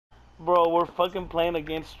Bro, we're fucking playing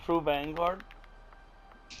against Truevanguard.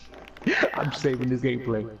 I'm saving this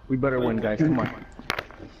gameplay. We better win, guys. Come on.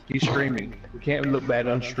 He's streaming. We can't look bad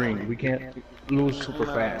on stream. We can't lose super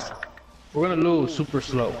fast. We're gonna lose super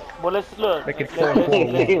slow. Well, let's look. Make it Let's,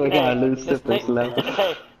 4-4-1. We're gonna lose let's super take, slow.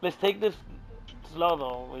 hey, let's take this slow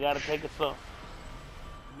though. We gotta take it slow.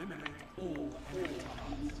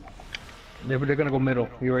 They're gonna go middle.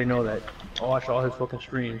 You already know that. I watch all his fucking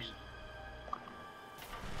streams.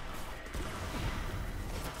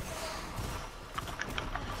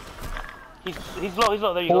 He's low. He's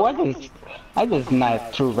low. There you go. I just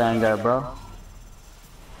knifed Truevanguard, bro.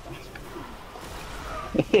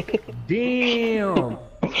 Damn.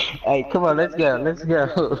 Hey, come on, let's go, let's go.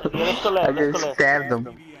 Yeah, let's go left. I Let's just go left. stabbed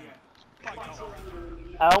him.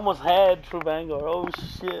 I almost had Truevanguard. Oh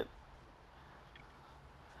shit.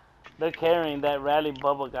 They're carrying that rally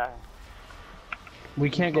bubble guy. We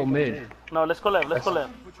can't go mid. No, let's go left. Let's go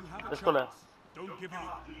left. Let's go left.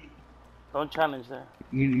 Don't challenge there.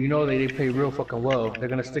 You know they play real fucking well. They're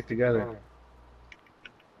gonna stick together.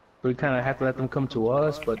 We kind of have to let them come to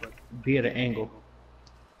us, but be at an angle.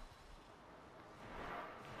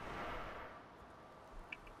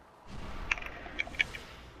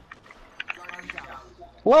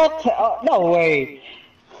 What? Oh, no way.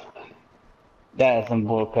 That is some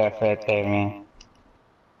bullcrap right there, man.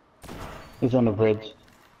 He's on the bridge.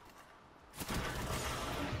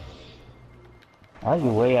 Why are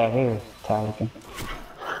you way out here, Tyler?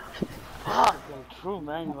 Fucking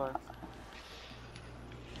Truevanguard.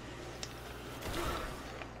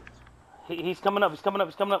 He's coming up. He's coming up.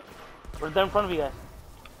 He's coming up. We're there in front of you guys.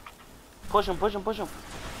 Push him. Push him. Push him.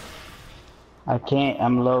 I can't.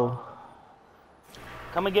 I'm low.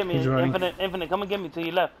 Come and get me. He's running. Infinite. Infinite. Come and get me to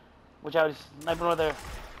your left. Watch out. He's sniping over there.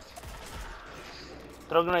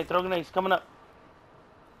 Throw grenade. Throw grenade. He's coming up.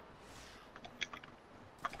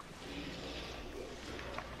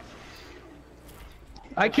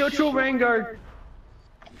 I killed Truevanguard.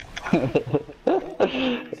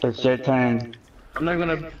 It's your turn. I'm not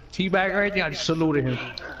gonna teabag or anything. I just saluted him.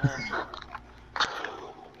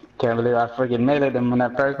 Can't believe I freaking meleeed him in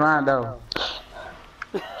that first round, though.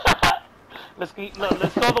 Let's go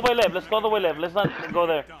all the way left. Let's go all the way left. Let's not go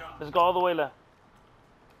there. Let's go all the way left.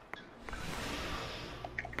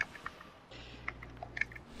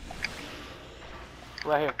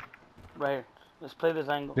 Right here. Right here. Let's play this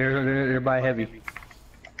angle. They're by heavy.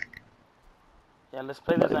 Yeah, let's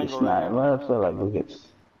play this But it's angle right not. here. Well, I feel like we get.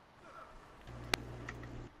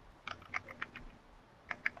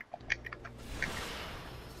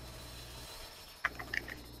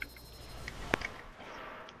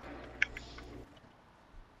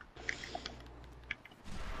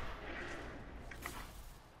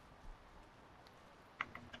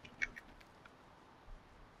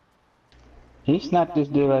 He's not this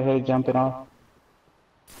dude right here jumping off.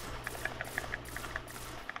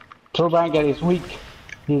 Truevanguard is weak.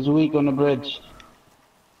 He's weak on the bridge.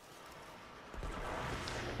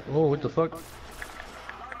 Oh, what the fuck?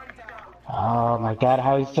 Oh my god,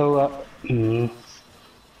 how he's so up.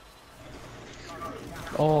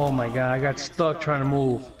 Oh my god, I got stuck trying to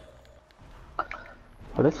move.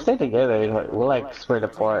 But let's stay together. We're like spread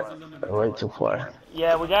apart. Way too far.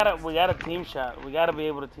 Yeah, we gotta team shot. We gotta be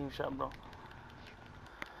able to team shot, bro.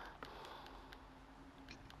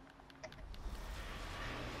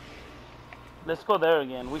 Let's go there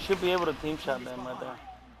again. We should be able to team shot them right there.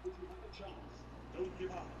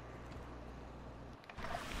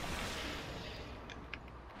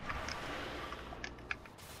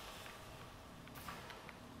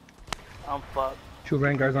 I'm fucked.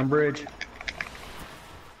 Truevanguard's on bridge.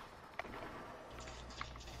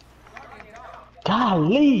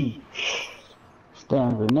 Golly!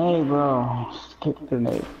 Stand grenade, bro. Kick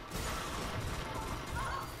grenade.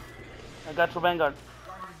 I got Truevanguard.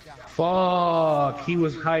 Fuck, he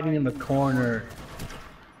was hiding in the corner.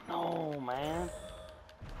 No, man.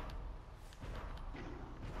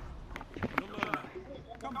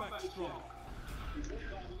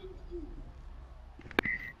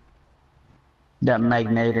 That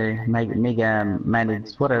magnator,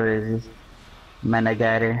 managed, whatever it is.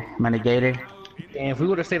 Manigator. And if we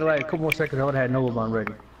would have stayed like a couple more seconds, I would have had Nova Bomb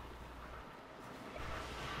ready.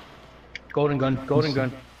 Golden gun, golden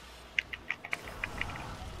gun.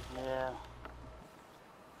 Yeah.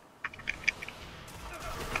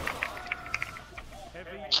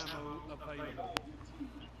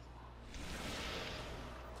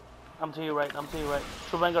 I'm to your right. I'm to your right.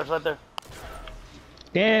 Truevanguard's right there.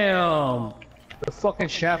 Damn! The fucking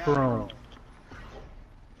chaperone.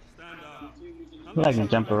 I can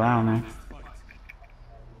jump around, man.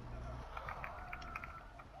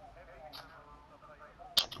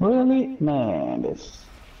 Really? Man, this.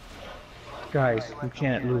 Guys, we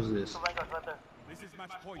can't lose this. Truevanguard's right there. This is match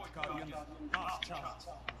point, Guardians. Last chance.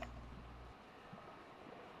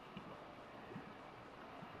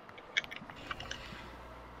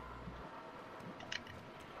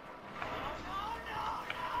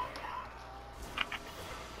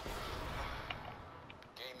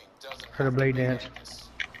 Heard a blade dance.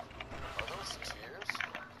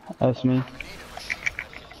 That's me.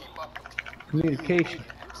 Communication.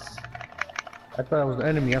 I thought it was the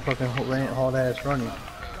enemy. I fucking ran all that ass running.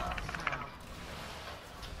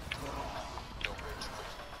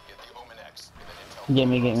 Get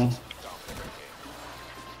me, get me.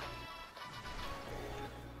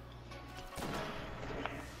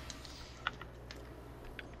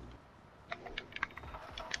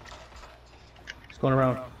 It's going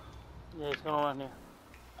around. Yeah, he's going around here.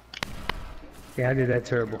 Yeah, I did that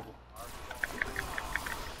terrible.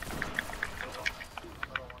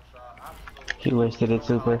 He wasted it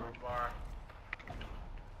super.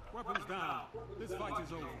 Weapons down. This fight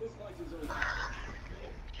is over.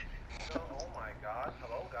 Oh my god,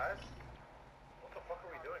 hello guys? What the fuck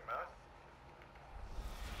are we doing,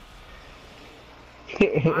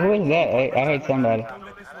 man? Who is that? I heard somebody. Don't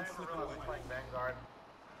let this one slip away. Playing Vanguard.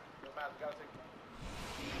 Yo, Matt, we gotta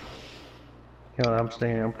take... Hell, I'm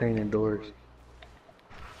staying indoors.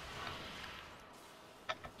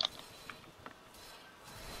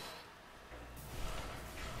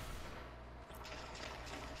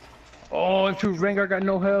 Oh, and Truevanguard got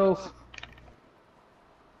no health.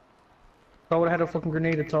 I would've had a fucking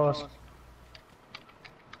grenade to toss.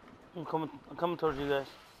 I'm coming towards you guys.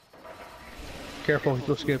 Careful, he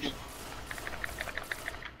still skips.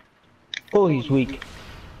 Oh, he's weak.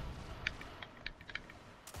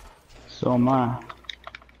 So am I.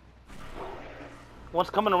 One's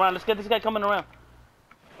coming around. Let's get this guy coming around.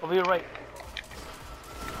 Over your right.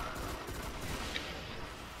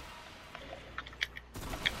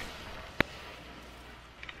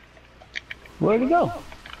 Where'd he go?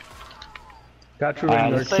 Got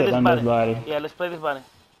Alright, Truevanguard. let's sit on this body. Yeah, let's play this body.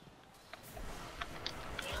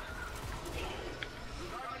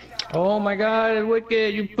 Oh my god,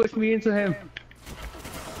 Wicked, you pushed me into him.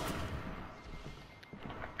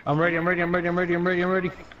 I'm ready. Get him up, get him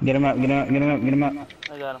up, get him up, get him up.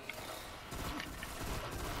 I got him.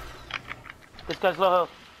 This guy's low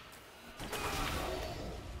health.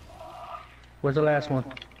 Where's the last one?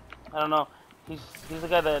 I don't know. He's the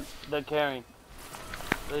guy that they're carrying.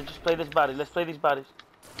 Let's just play this body. Let's play these bodies.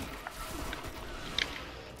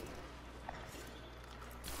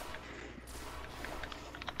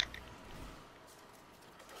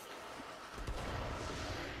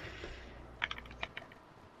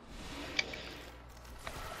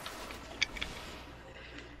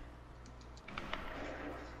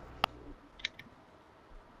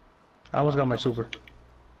 I almost got my super.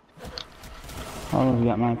 I almost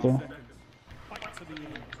got mine too.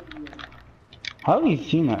 How have you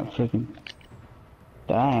seen that freaking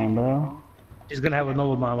dying, bro? He's gonna have a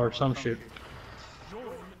Nova bomb or some shit. You're in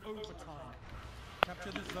overtime. Capture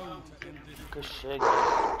the zone to end this. Good shit. You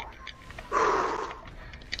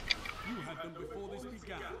had them before this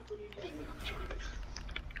began.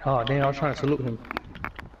 Oh damn, I was trying to salute him.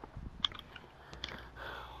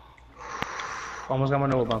 Almost got my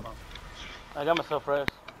Nova bomb. I got myself rest.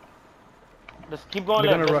 Let's keep going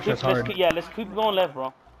They're left. gonna rush us hard. Yeah, let's keep going left,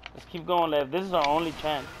 bro. Let's keep going left. This is our only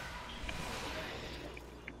chance.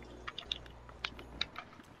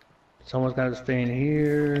 Someone's gotta stay in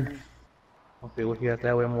here. Okay, look at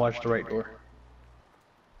that way. I'm gonna watch the right door.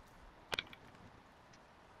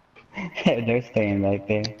 They're staying right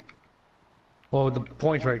there. Oh, the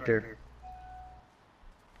point's right there.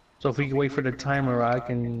 So if we can wait for the timer, I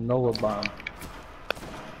can Nova bomb.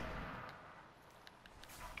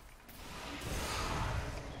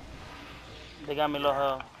 They got me low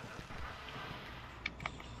health.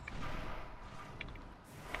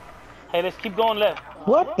 Hey, let's keep going left.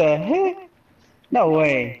 What the heck? No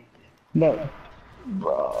way. No.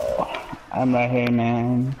 Bro. I'm right here,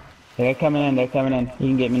 man. They're coming in, You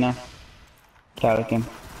can get me now. Calican.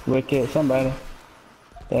 Wicked, somebody.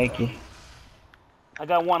 Thank you. I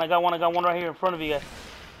got one right here in front of you guys.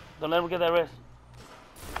 Don't let him get that rest.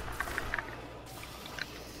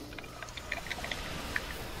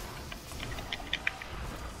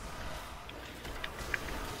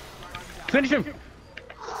 Finish him!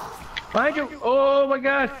 Behind you! Oh my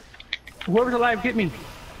god! Whoever's alive, get me!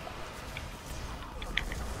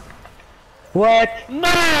 What?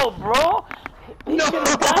 No, bro! He No!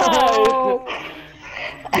 should've died.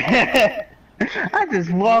 I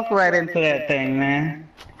just walked right into that thing, man.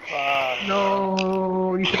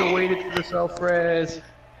 No, you should have waited for the self-res.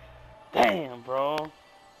 Damn, bro.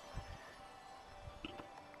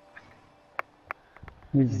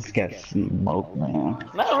 We just got smoked, man.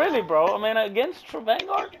 Not really, bro. I mean, against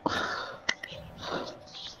Truevanguard.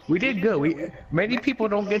 We did good. Many people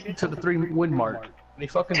don't get to the 3-win mark. They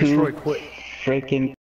fucking Two destroy quick. freaking